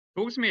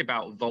Talk to me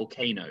about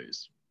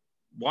volcanoes.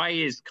 Why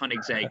is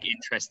Koenigsegg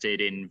interested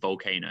in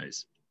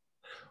volcanoes?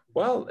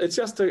 Well, it's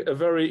just a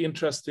very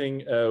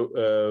interesting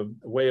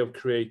way of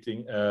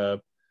creating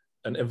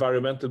an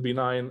environmental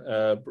benign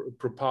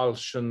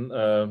propulsion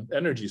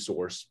energy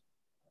source.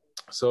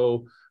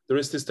 So there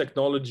is this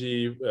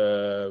technology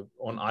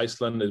on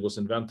Iceland. It was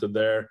invented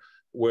there,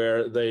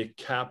 where they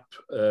cap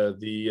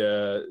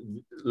the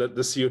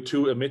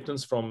CO2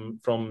 emittance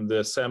from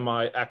the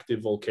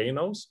semi-active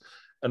volcanoes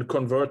and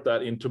convert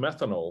that into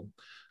methanol.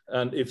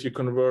 And if you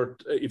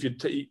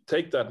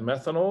take that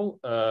methanol,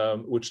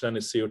 which then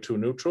is CO2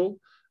 neutral,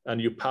 and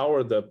you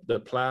power the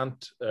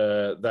plant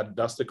that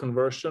does the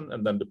conversion,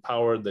 and then to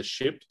power the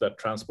ship that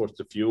transports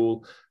the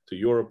fuel to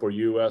Europe or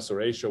US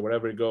or Asia,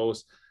 wherever it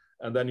goes,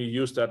 and then you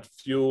use that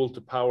fuel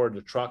to power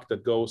the truck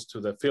that goes to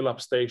the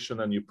fill-up station,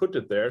 and you put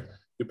it there,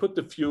 you put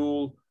the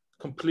fuel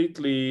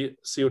completely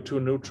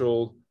CO2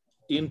 neutral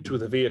into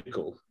the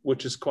vehicle,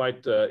 which is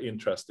quite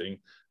interesting.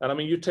 And I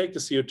mean, you take the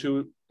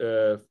CO2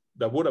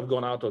 that would have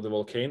gone out of the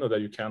volcano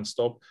that you can't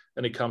stop,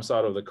 and it comes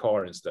out of the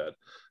car instead.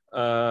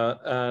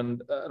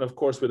 And of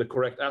course, with the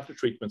correct after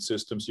treatment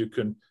systems, you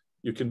can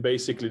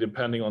basically,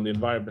 depending on the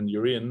environment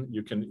you're in,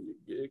 you can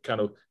kind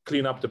of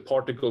clean up the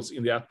particles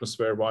in the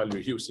atmosphere while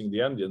you're using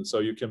the engine. So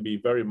you can be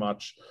very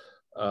much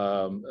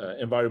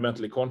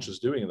environmentally conscious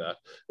doing that.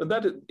 And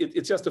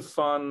it's just a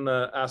fun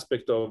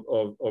aspect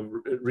of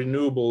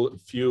renewable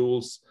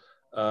fuels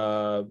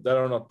that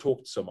are not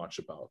talked so much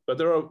about. But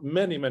there are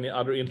many, many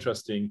other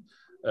interesting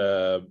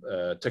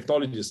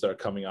technologies that are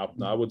coming up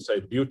now. I would say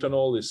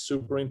butanol is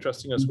super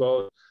interesting as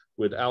well,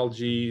 with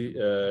algae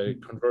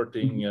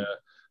converting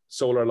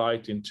solar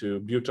light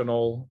into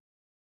butanol.